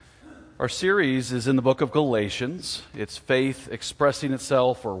Our series is in the book of Galatians. It's faith expressing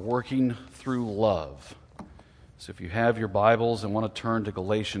itself or working through love. So if you have your Bibles and want to turn to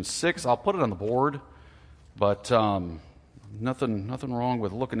Galatians 6, I'll put it on the board, but nothing wrong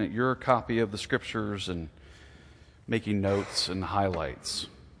with looking at your copy of the Scriptures and making notes and highlights.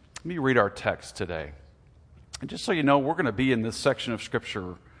 Let me read our text today. And just so you know, we're going to be in this section of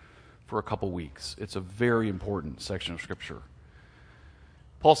Scripture for a couple weeks. It's a very important section of Scripture.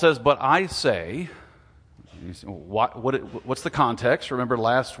 Paul says, but I say, what's the context? Remember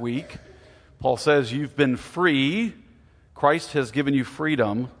last week, Paul says you've been free. Christ has given you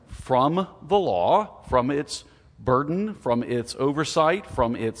freedom from the law, from its burden, from its oversight,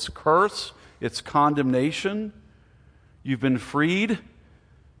 from its curse, its condemnation. You've been freed,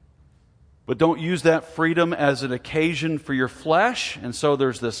 but don't use that freedom as an occasion for your flesh. And so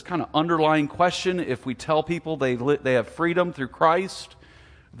there's this kind of underlying question. If we tell people they have freedom through Christ,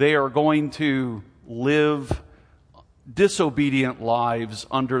 they are going to live disobedient lives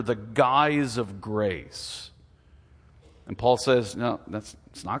under the guise of grace. And Paul says, no,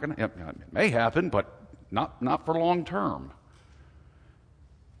 it's not going to happen. It may happen, but not for long term.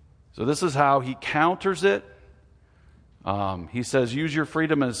 So this is how he counters it. He says, use your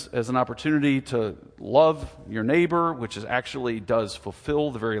freedom as an opportunity to love your neighbor, which actually does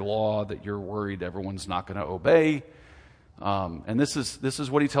fulfill the very law that you're worried everyone's not going to obey. And this is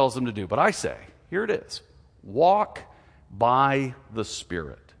what he tells them to do. But I say, here it is, walk by the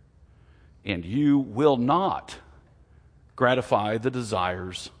Spirit, and you will not gratify the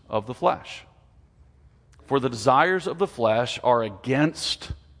desires of the flesh. For the desires of the flesh are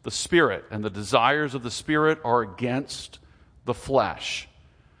against the Spirit, and the desires of the Spirit are against the flesh.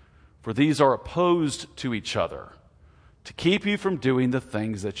 For these are opposed to each other, to keep you from doing the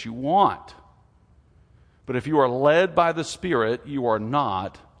things that you want. But if you are led by the Spirit, you are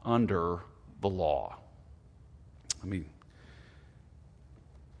not under the law.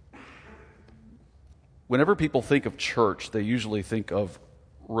 Whenever people think of church, they usually think of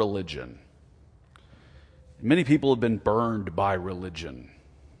religion. Many people have been burned by religion.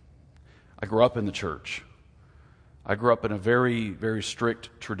 I grew up in the church. I grew up in a very, very strict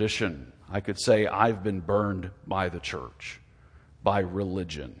tradition. I could say I've been burned by the church, by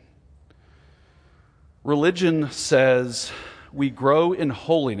religion. Religion says we grow in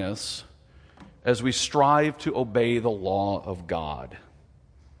holiness as we strive to obey the law of God.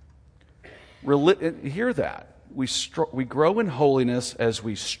 Hear that. We grow in holiness as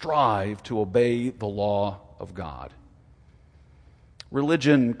we strive to obey the law of God.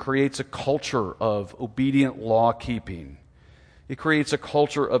 Religion creates a culture of obedient law-keeping. It creates a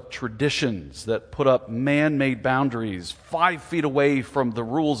culture of traditions that put up man-made boundaries 5 feet away from the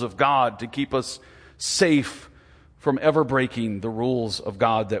rules of God to keep us safe from ever breaking the rules of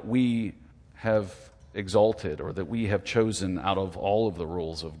God that we have exalted or that we have chosen out of all of the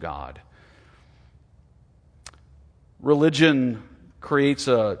rules of God. Religion creates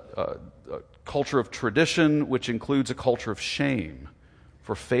a culture of tradition, which includes a culture of shame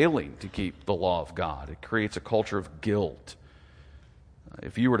for failing to keep the law of God. It creates a culture of guilt.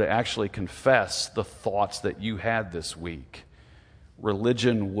 If you were to actually confess the thoughts that you had this week,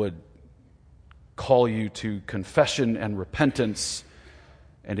 religion would call you to confession and repentance,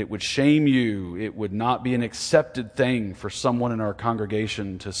 and it would shame you. It would not be an accepted thing for someone in our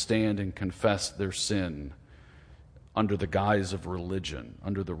congregation to stand and confess their sin under the guise of religion,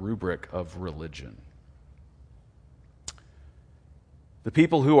 under the rubric of religion. The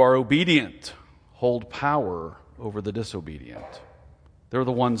people who are obedient hold power over the disobedient. They're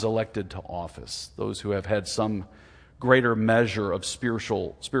the ones elected to office, those who have had some greater measure of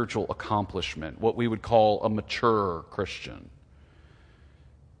spiritual accomplishment, what we would call a mature Christian.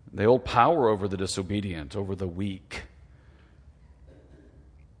 They hold power over the disobedient, over the weak,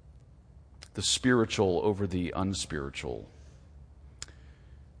 the spiritual over the unspiritual.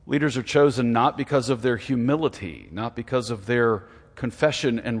 Leaders are chosen not because of their humility, not because of their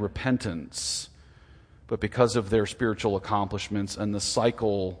confession and repentance, but because of their spiritual accomplishments, and the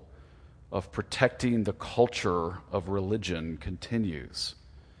cycle of protecting the culture of religion continues.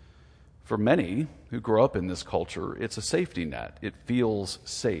 For many who grow up in this culture, it's a safety net. It feels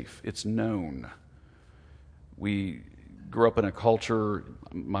safe. It's known. We grew up in a culture,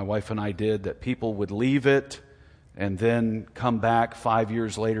 my wife and I did, that people would leave it and then come back 5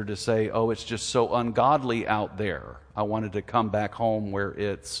 years later to say, oh, it's just so ungodly out there. I wanted to come back home where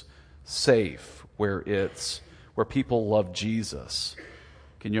it's safe, where people love Jesus.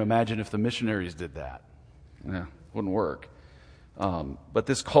 Can you imagine if the missionaries did that? Yeah, wouldn't work. But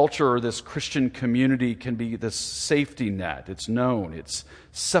this culture, this Christian community can be this safety net. It's known. It's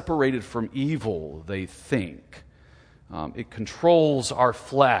separated from evil, they think. It controls our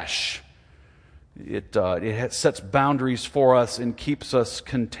flesh. It sets boundaries for us and keeps us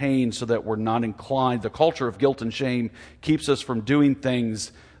contained so that we're not inclined. The culture of guilt and shame keeps us from doing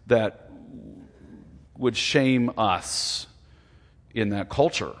things that would shame us in that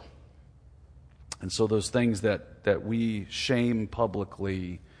culture. And so those things that we shame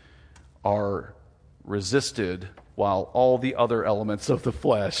publicly are resisted while all the other elements of the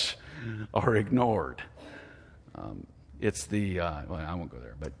flesh are ignored. It's well, I won't go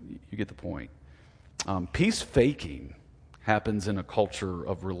there, but you get the point. Peace faking happens in a culture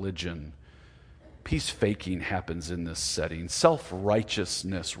of religion. Peace faking happens in this setting.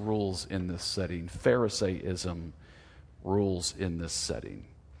 Self-righteousness rules in this setting. Pharisaism rules in this setting.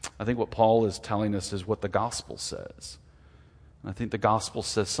 I think what Paul is telling us is what the gospel says. I think the gospel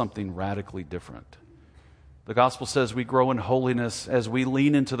says something radically different. The gospel says we grow in holiness as we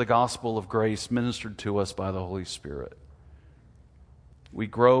lean into the gospel of grace ministered to us by the Holy Spirit. We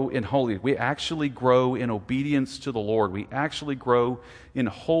grow in holiness. We actually grow in obedience to the Lord. We actually grow in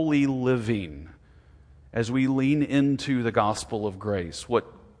holy living as we lean into the gospel of grace, what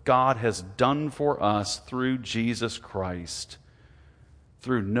God has done for us through Jesus Christ,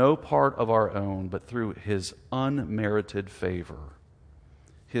 through no part of our own, but through His unmerited favor,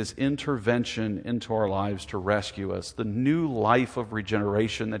 His intervention into our lives to rescue us, the new life of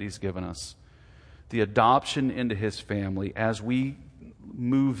regeneration that He's given us, the adoption into His family. As we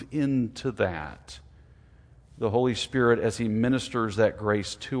move into that, the Holy Spirit, as He ministers that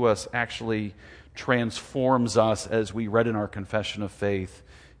grace to us, actually transforms us, as we read in our confession of faith,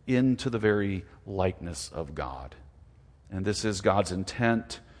 into the very likeness of God. And this is God's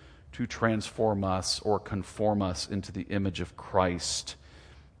intent, to transform us or conform us into the image of Christ,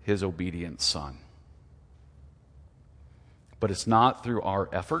 His obedient Son. But it's not through our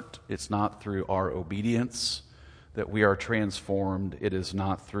effort, it's not through our obedience that we are transformed. It is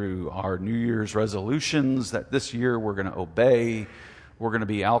not through our New Year's resolutions that this year we're going to obey, we're going to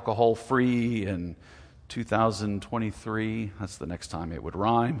be alcohol-free in 2023. That's the next time it would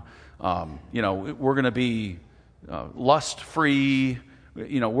rhyme. We're going to be lust-free.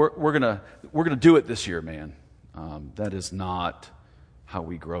 We're going to do it this year, man. That is not how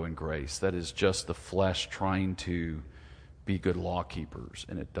we grow in grace. That is just the flesh trying to be good law keepers,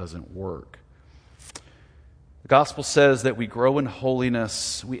 and it doesn't work. The gospel says that we grow in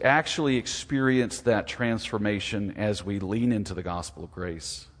holiness. We actually experience that transformation as we lean into the gospel of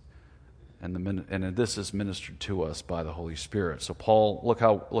grace. And this is ministered to us by the Holy Spirit. So Paul, look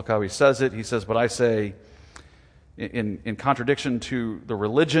how he says it. He says, but I say, in contradiction to the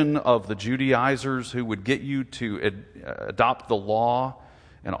religion of the Judaizers who would get you to adopt the law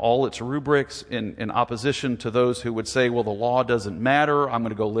and all its rubrics, in opposition to those who would say, well, the law doesn't matter, I'm going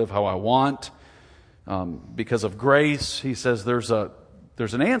to go live how I want. Because of grace, he says there's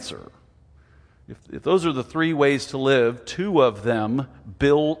an answer. If those are the three ways to live, two of them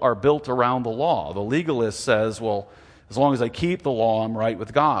are built around the law. The legalist says, well, as long as I keep the law, I'm right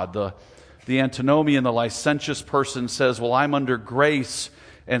with God. The antinomian, the licentious person says, well, I'm under grace,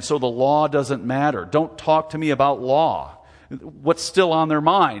 and so the law doesn't matter. Don't talk to me about law. What's still on their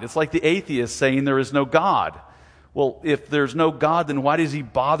mind? It's like the atheist saying there is no God. Well, if there's no God, then why does He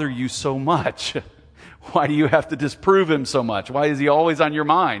bother you so much? Why do you have to disprove Him so much? Why is He always on your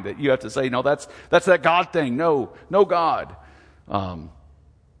mind that you have to say, no, that's that God thing. No God.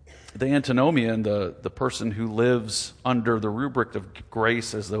 The antinomian, the person who lives under the rubric of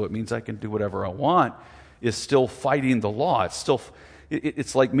grace as though it means I can do whatever I want, is still fighting the law.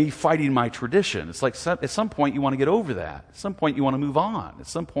 It's like me fighting my tradition. It's like at some point you want to get over that. At some point you want to move on. At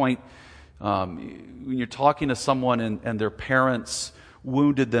some point, when you're talking to someone and their parents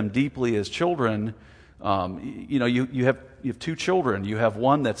wounded them deeply as children, you have two children. You have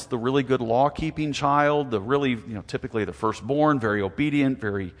one that's the really good law-keeping child, the really, typically the firstborn, very obedient,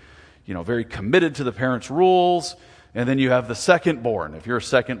 very committed to the parents' rules. And then you have the secondborn. If you're a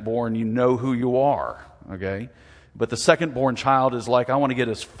secondborn, you know who you are, okay? But the secondborn child is like, I want to get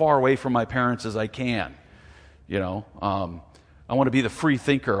as far away from my parents as I can. I want to be the free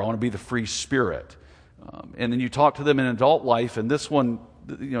thinker. I want to be the free spirit. And then you talk to them in adult life, and this one,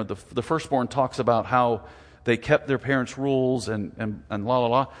 the firstborn talks about how they kept their parents' rules and la la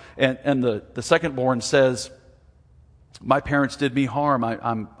la. And the secondborn says, my parents did me harm.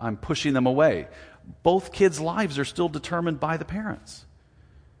 I'm pushing them away. Both kids' lives are still determined by the parents.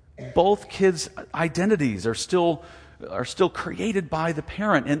 Both kids' identities are still are still created by the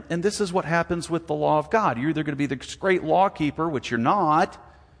parent. And this is what happens with the law of God. You're either going to be this great law keeper, which you're not,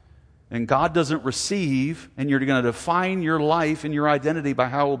 and God doesn't receive, and you're going to define your life and your identity by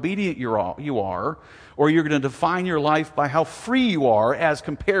how obedient you are, or you're going to define your life by how free you are as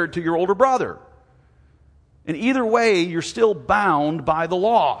compared to your older brother. And either way, you're still bound by the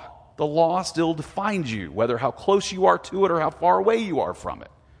law. The law still defines you, whether how close you are to it or how far away you are from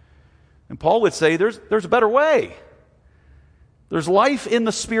it. And Paul would say there's a better way. There's life in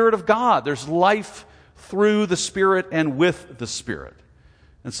the Spirit of God. There's life through the Spirit and with the Spirit.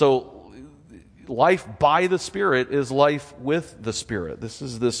 And so life by the Spirit is life with the Spirit. This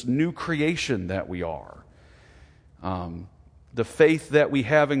is this new creation that we are. The faith that we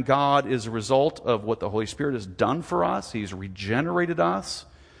have in God is a result of what the Holy Spirit has done for us. He's regenerated us,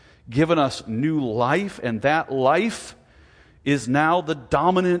 given us new life, and that life is now the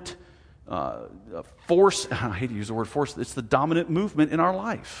dominant force. I hate to use the word force. It's the dominant movement in our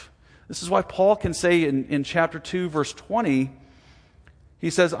life. This is why Paul can say in chapter 2, verse 20, he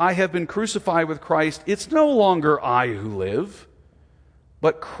says, I have been crucified with Christ. It's no longer I who live,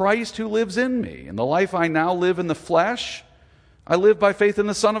 but Christ who lives in me. And the life I now live in the flesh, I live by faith in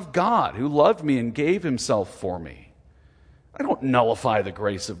the Son of God, who loved me and gave himself for me. I don't nullify the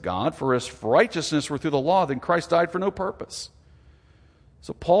grace of God, for if righteousness were through the law, then Christ died for no purpose.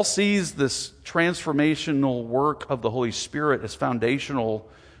 So Paul sees this transformational work of the Holy Spirit as foundational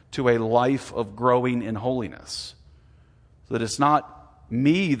to a life of growing in holiness. So that it's not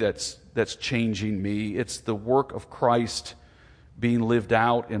me that's changing me, it's the work of Christ being lived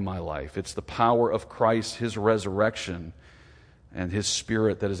out in my life. It's the power of Christ, his resurrection, and his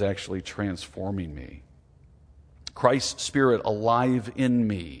Spirit that is actually transforming me. Christ's Spirit alive in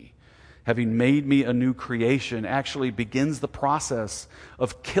me, having made me a new creation, actually begins the process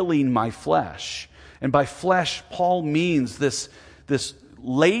of killing my flesh. And by flesh, Paul means this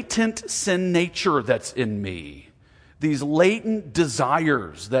latent sin nature that's in me. These latent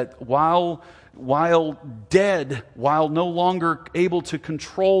desires that while dead, while no longer able to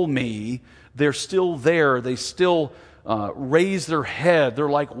control me, they're still there. They still raise their head. They're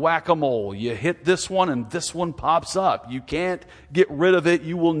like whack-a-mole. You hit this one and this one pops up. You can't get rid of it.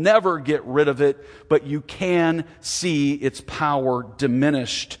 You will never get rid of it, but you can see its power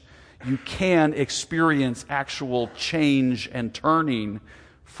diminished. You can experience actual change and turning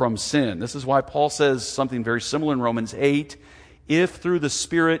from sin. This is why Paul says something very similar in Romans 8. If through the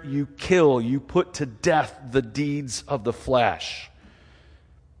Spirit you kill, you put to death the deeds of the flesh.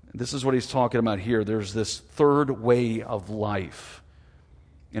 This is what he's talking about here. There's this third way of life.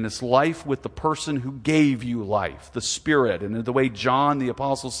 And it's life with the person who gave you life, the Spirit. And the way John the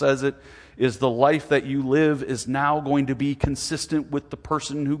Apostle says it is the life that you live is now going to be consistent with the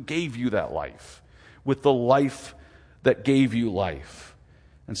person who gave you that life, with the life that gave you life.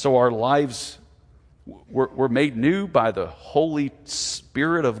 And so our lives were made new by the Holy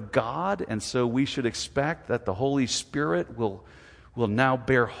Spirit of God. And so we should expect that the Holy Spirit will now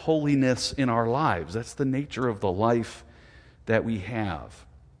bear holiness in our lives. That's the nature of the life that we have.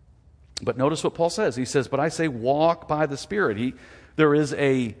 But notice what Paul says. He says, but I say walk by the Spirit. There is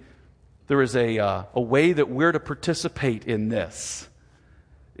a way that we're to participate in this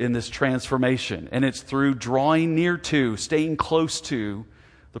transformation. And it's through drawing near to, staying close to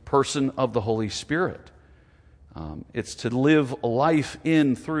the person of the Holy Spirit. It's to live a life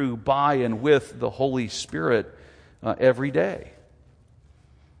in, through, by, and with the Holy Spirit every day.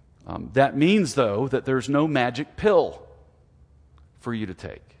 That means, though, that there's no magic pill for you to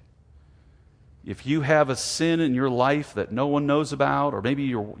take. If you have a sin in your life that no one knows about, or maybe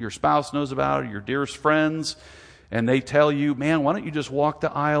your spouse knows about, or your dearest friends, and they tell you, man, why don't you just walk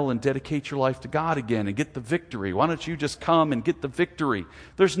the aisle and dedicate your life to God again and get the victory? Why don't you just come and get the victory?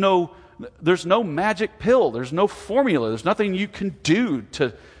 There's no magic pill. There's no formula. There's nothing you can do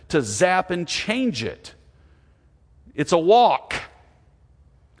to zap and change it. It's a walk.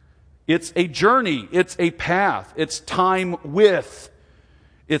 It's a journey. It's a path. It's time with.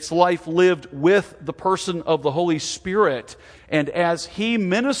 It's life lived with the person of the Holy Spirit. And as He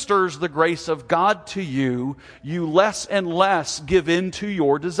ministers the grace of God to you, you less and less give in to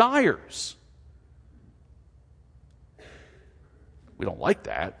your desires. We don't like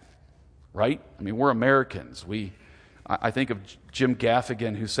that, right? I mean, we're Americans. I think of Jim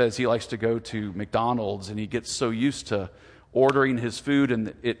Gaffigan, who says he likes to go to McDonald's and he gets so used to ordering his food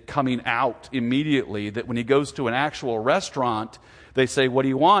and it coming out immediately that when he goes to an actual restaurant, they say, what do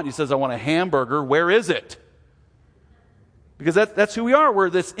you want? He says, I want a hamburger. Where is it? Because that's who we are. We're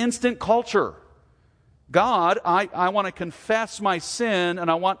this instant culture. God, I want to confess my sin and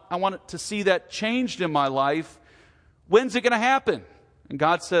I want to see that changed in my life When's it going to happen? And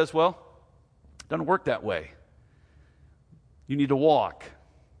God says, well, it doesn't work that way. You need to walk.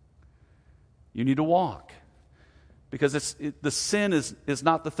 You need to walk. Because the sin is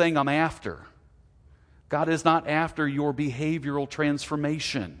not the thing I'm after. God is not after your behavioral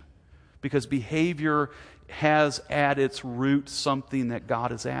transformation. Because behavior has at its root something that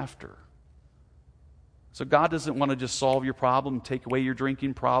God is after. So God doesn't want to just solve your problem, take away your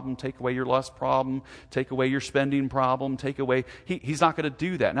drinking problem, take away your lust problem, take away your spending problem, take away... He's not going to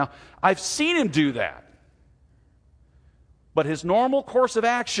do that. Now, I've seen him do that. But his normal course of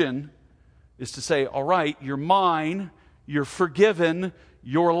action is to say, all right, you're mine, you're forgiven,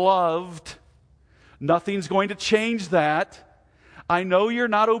 you're loved. Nothing's going to change that. I know you're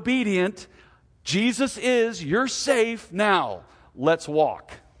not obedient. Jesus is, you're safe. Now, let's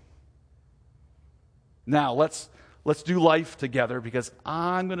walk. Now, let's do life together because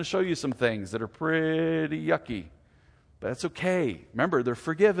I'm going to show you some things that are pretty yucky. But that's okay. Remember, they're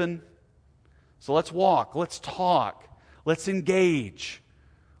forgiven. So let's walk. Let's talk. Let's engage.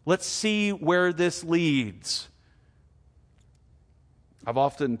 Let's see where this leads. I've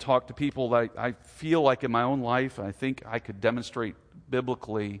often talked to people that I feel like in my own life, I think I could demonstrate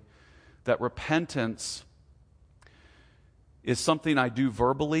biblically that repentance is something I do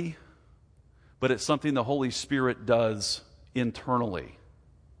verbally, but it's something the Holy Spirit does internally.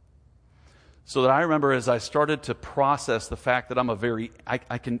 So that I remember as I started to process the fact that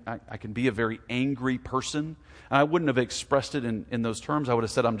I can be a very angry person, and I wouldn't have expressed it in those terms. I would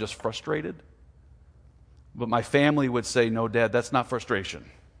have said I'm just frustrated. But my family would say, no, Dad, that's not frustration.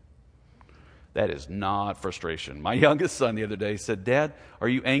 That is not frustration. My youngest son the other day said, Dad, are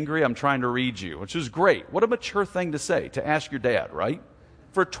you angry? I'm trying to read you, which is great. What a mature thing to say, to ask your dad, right?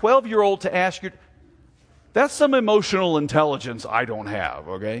 For a 12-year-old to ask that's some emotional intelligence I don't have,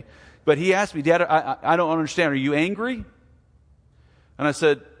 okay? But he asked me, Dad, I don't understand. Are you angry? And I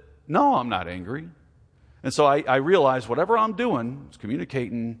said, no, I'm not angry. And so I realized whatever I'm doing is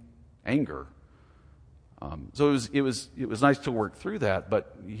communicating anger. So it was nice to work through that,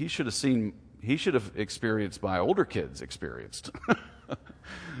 but he should have experienced my older kids experienced.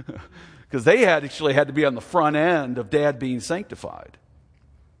 Because they actually had to be on the front end of Dad being sanctified.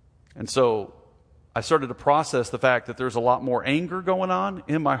 And so I started to process the fact that there's a lot more anger going on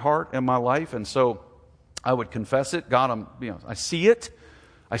in my heart and my life. And so I would confess it. God, I see it.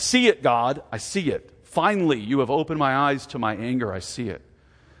 I see it, God. I see it. Finally, you have opened my eyes to my anger. I see it.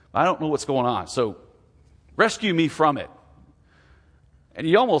 I don't know what's going on. So rescue me from it. And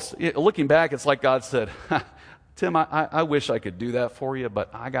looking back, it's like God said, Tim, I wish I could do that for you, but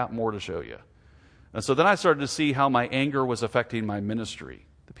I got more to show you. And so then I started to see how my anger was affecting my ministry,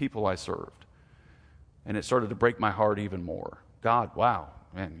 the people I served. And it started to break my heart even more. God, wow,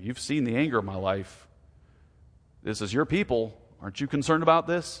 man, you've seen the anger of my life. This is your people. Aren't you concerned about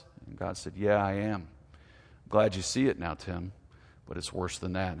this? And God said, yeah, I am. I'm glad you see it now, Tim. But it's worse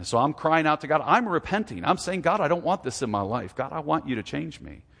than that. And so I'm crying out to God. I'm repenting. I'm saying, God, I don't want this in my life. God, I want you to change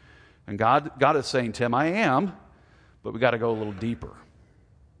me. And God is saying, Tim, I am, but we got to go a little deeper.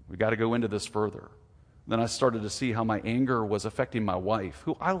 We got to go into this further. Then I started to see how my anger was affecting my wife,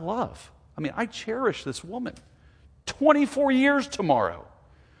 who I love. I mean, I cherish this woman. 24 years tomorrow.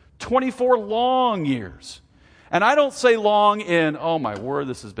 24 long years. And I don't say long in, oh my word,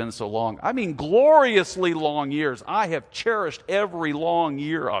 this has been so long. I mean gloriously long years. I have cherished every long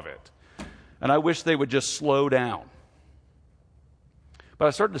year of it. And I wish they would just slow down. But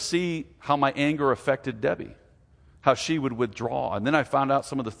I started to see how my anger affected Debbie, how she would withdraw. And then I found out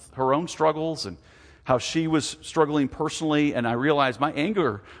some of her own struggles and how she was struggling personally. And I realized my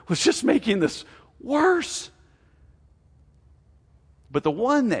anger was just making this worse. But the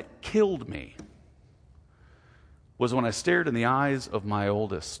one that killed me was when I stared in the eyes of my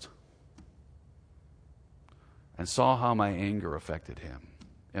oldest and saw how my anger affected him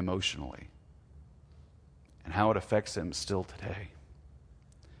emotionally and how it affects him still today.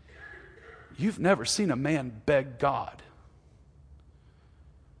 You've never seen a man beg God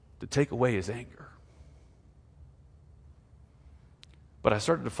to take away his anger. But I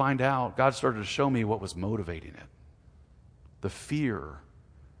started to find out, God started to show me what was motivating it. The fear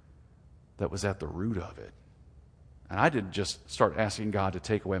that was at the root of it. And I didn't just start asking God to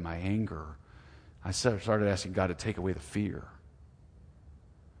take away my anger. I started asking God to take away the fear.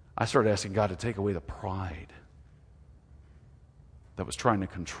 I started asking God to take away the pride that was trying to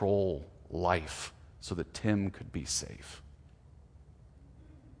control life so that Tim could be safe.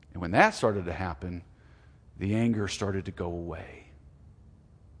 And when that started to happen, the anger started to go away.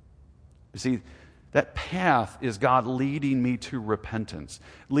 You see, That path is God leading me to repentance,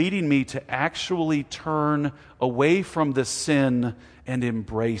 leading me to actually turn away from the sin and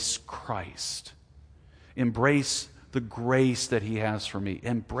embrace Christ. Embrace the grace that He has for me.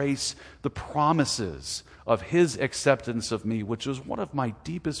 Embrace the promises of His acceptance of me, which was one of my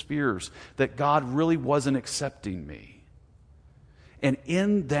deepest fears, that God really wasn't accepting me. And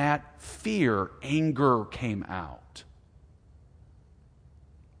in that fear, anger came out.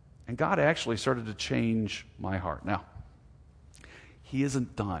 And God actually started to change my heart. Now, He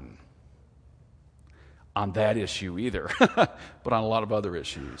isn't done on that issue either, but on a lot of other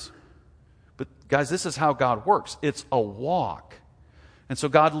issues. But guys, this is how God works. It's a walk. And so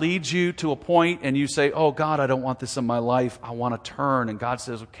God leads you to a point and you say, oh God, I don't want this in my life. I want to turn. And God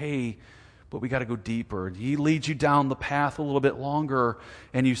says, okay, but we got to go deeper. And He leads you down the path a little bit longer.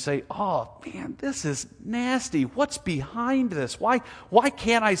 And you say, oh man, this is nasty. What's behind this? Why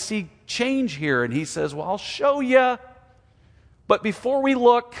can't I see change here? And He says, well, I'll show you. But before we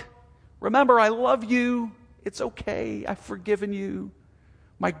look, remember, I love you. It's okay. I've forgiven you.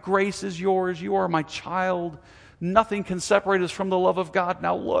 My grace is yours. You are my child. Nothing can separate us from the love of God.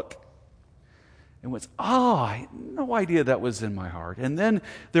 Now look. And I had no idea that was in my heart. And then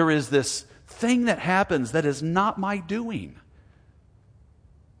there is this thing that happens that is not my doing.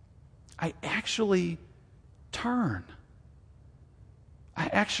 I actually turn. I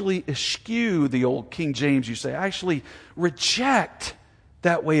actually eschew, the old King James you say. I actually reject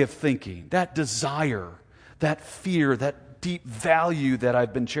that way of thinking, that desire, that fear, that deep value that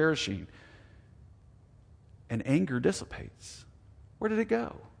I've been cherishing. And anger dissipates. Where did it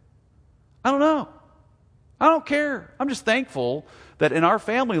go? I don't know. I don't care. I'm just thankful that in our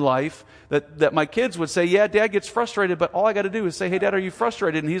family life that my kids would say, yeah, Dad gets frustrated, but all I got to do is say, hey, Dad, are you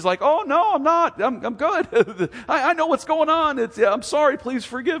frustrated? And he's like, oh, no, I'm not. I'm good. I know what's going on. I'm sorry. Please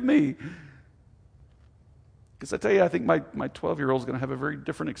forgive me. Because I tell you, I think my 12-year-old is going to have a very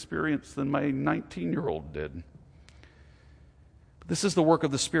different experience than my 19-year-old did. This is the work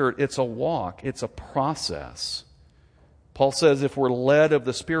of the Spirit. It's a walk. It's a process. Paul says if we're led of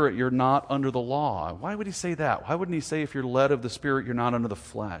the Spirit, you're not under the law. Why would he say that? Why wouldn't he say if you're led of the Spirit, you're not under the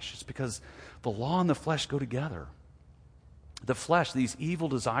flesh? It's because the law and the flesh go together. The flesh, these evil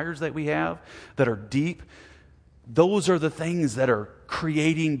desires that we have that are deep, those are the things that are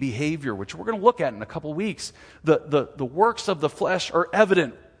creating behavior, which we're going to look at in a couple weeks. The works of the flesh are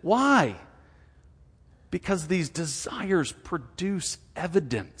evident. Why? Because these desires produce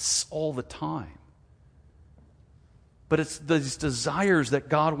evidence all the time. But it's these desires that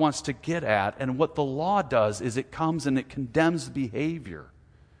God wants to get at, and what the law does is it comes and it condemns behavior.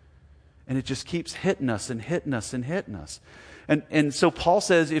 And it just keeps hitting us and hitting us and hitting us. And so Paul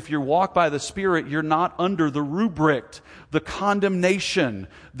says if you walk by the Spirit, you're not under the rubric, the condemnation,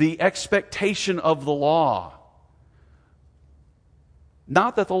 the expectation of the law.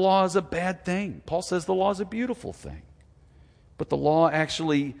 Not that the law is a bad thing. Paul says the law is a beautiful thing. But the law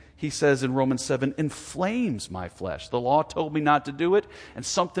actually, he says in Romans 7, inflames my flesh. The law told me not to do it, and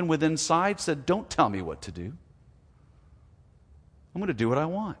something within inside said, don't tell me what to do. I'm going to do what I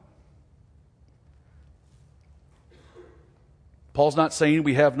want. Paul's not saying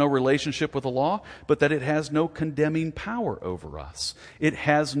we have no relationship with the law, but that it has no condemning power over us. It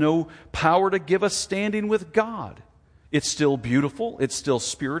has no power to give us standing with God. It's still beautiful. It's still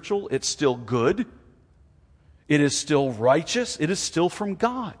spiritual. It's still good. It is still righteous. It is still from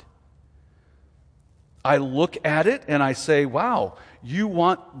God. I look at it and I say, wow, you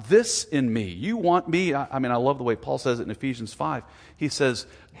want this in me. You want me. I love the way Paul says it in Ephesians 5. He says,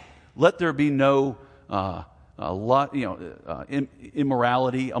 let there be no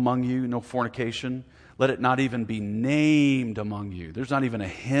immorality among you, no fornication. Let it not even be named among you. There's not even a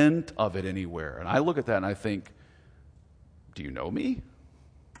hint of it anywhere. And I look at that and I think, do you know me?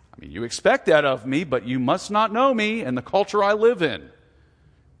 I mean, you expect that of me, but you must not know me and the culture I live in.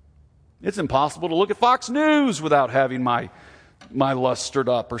 It's impossible to look at Fox News without having my lust stirred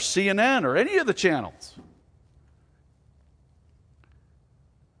up, or CNN, or any of the channels.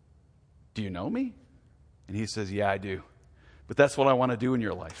 Do you know me? And he says, yeah, I do. But that's what I want to do in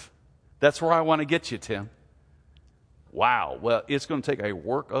your life. That's where I want to get you, Tim. Wow. Well, it's going to take a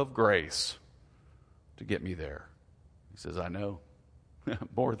work of grace to get me there. He says, I know.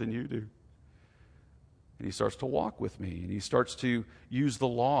 More than you do. And he starts to walk with me. And he starts to use the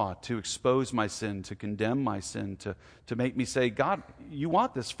law to expose my sin, to condemn my sin, to make me say, God, you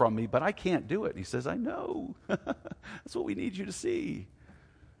want this from me, but I can't do it. And he says, I know. That's what we need you to see.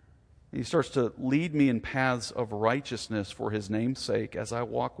 And he starts to lead me in paths of righteousness for his name's sake as I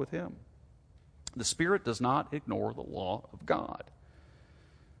walk with him. The Spirit does not ignore the law of God.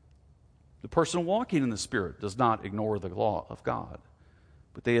 The person walking in the Spirit does not ignore the law of God,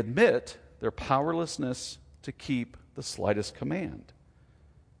 but they admit their powerlessness to keep the slightest command.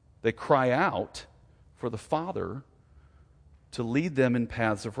 They cry out for the Father to lead them in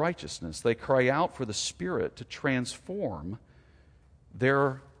paths of righteousness. They cry out for the Spirit to transform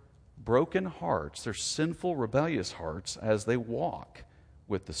their broken hearts, their sinful, rebellious hearts, as they walk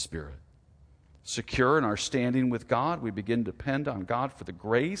with the Spirit. Secure in our standing with God, we begin to depend on God for the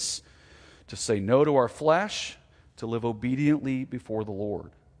grace to say no to our flesh, to live obediently before the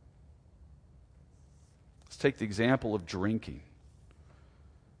Lord. Let's take the example of drinking.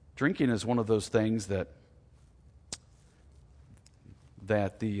 Drinking is one of those things that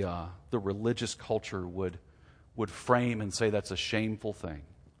the religious culture would frame and say that's a shameful thing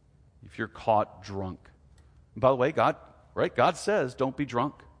if you're caught drunk. And by the way, God says don't be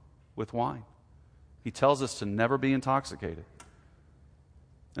drunk with wine. He tells us to never be intoxicated.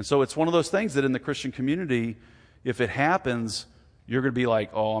 And so it's one of those things that in the Christian community, if it happens, you're going to be like,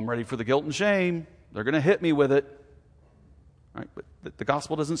 oh, I'm ready for the guilt and shame. They're going to hit me with it. Right? But the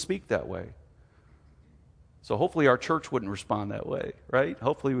gospel doesn't speak that way. So hopefully our church wouldn't respond that way, right?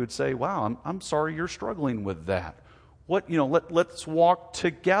 Hopefully we would say, wow, I'm sorry you're struggling with that. Let's walk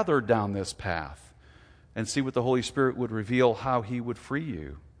together down this path and see what the Holy Spirit would reveal, how He would free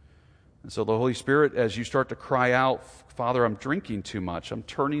you. And so the Holy Spirit, as you start to cry out, Father, I'm drinking too much. I'm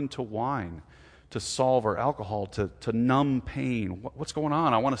turning to wine to solve, or alcohol to numb pain. What's going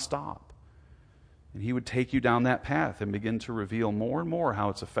on? I want to stop. And He would take you down that path and begin to reveal more and more how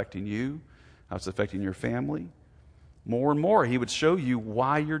it's affecting you, how it's affecting your family. More and more, He would show you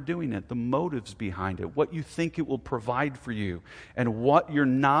why you're doing it, the motives behind it, what you think it will provide for you, and what you're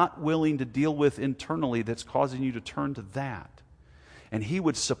not willing to deal with internally that's causing you to turn to that. And He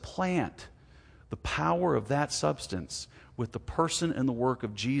would supplant the power of that substance with the person and the work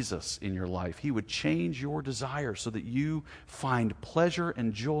of Jesus in your life. He would change your desire so that you find pleasure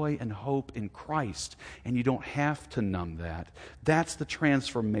and joy and hope in Christ, and you don't have to numb that. That's the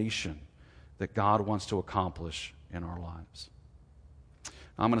transformation that God wants to accomplish in our lives.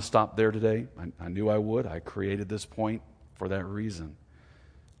 I'm going to stop there today. I knew I would. I created this point for that reason.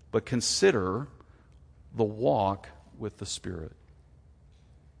 But consider the walk with the Spirit.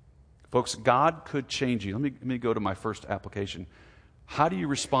 Folks, God could change you. Let me go to my first application. How do you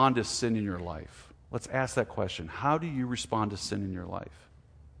respond to sin in your life? Let's ask that question. How do you respond to sin in your life?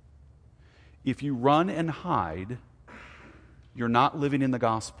 If you run and hide, you're not living in the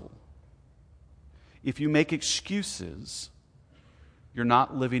gospel. If you make excuses, you're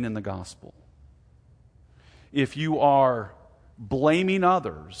not living in the gospel. If you are blaming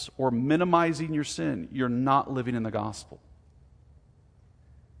others or minimizing your sin, you're not living in the gospel.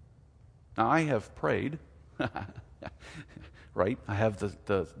 Now, I have prayed, right? I have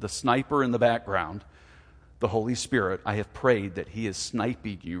the sniper in the background, the Holy Spirit. I have prayed that He is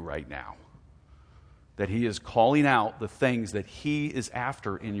sniping you right now, that He is calling out the things that He is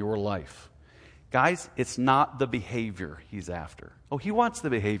after in your life. Guys, it's not the behavior He's after. Oh, He wants the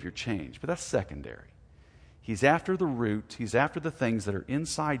behavior changed, but that's secondary. He's after the root. He's after the things that are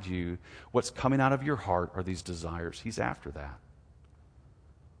inside you. What's coming out of your heart are these desires. He's after that.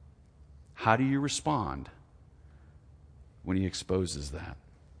 How do you respond when He exposes that?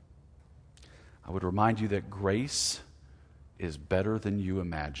 I would remind you that grace is better than you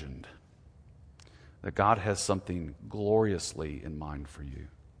imagined. That God has something gloriously in mind for you.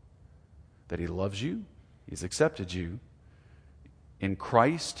 That He loves you. He's accepted you. In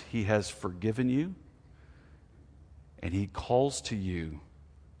Christ, He has forgiven you. And He calls to you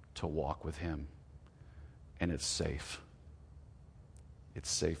to walk with Him. And it's safe. It's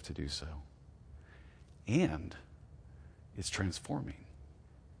safe to do so. And it's transforming.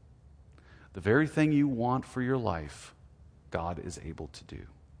 The very thing you want for your life, God is able to do.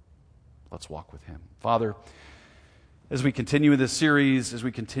 Let's walk with Him. Father, as we continue in this series, as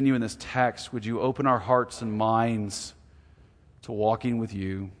we continue in this text, would you open our hearts and minds to walking with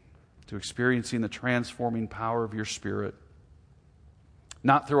you, to experiencing the transforming power of your Spirit,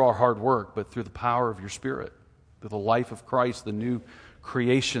 not through our hard work, but through the power of your Spirit, through the life of Christ, the new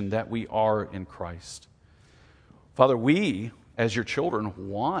creation that we are in Christ. Father, we, as your children,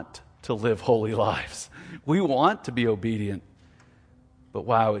 want to live holy lives. We want to be obedient. But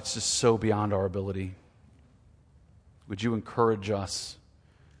wow, it's just so beyond our ability. Would you encourage us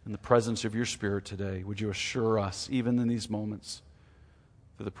in the presence of your Spirit today? Would you assure us, even in these moments,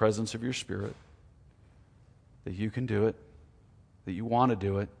 through the presence of your Spirit, that you can do it, that you want to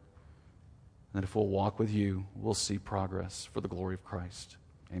do it, and that if we'll walk with you, we'll see progress for the glory of Christ.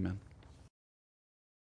 Amen.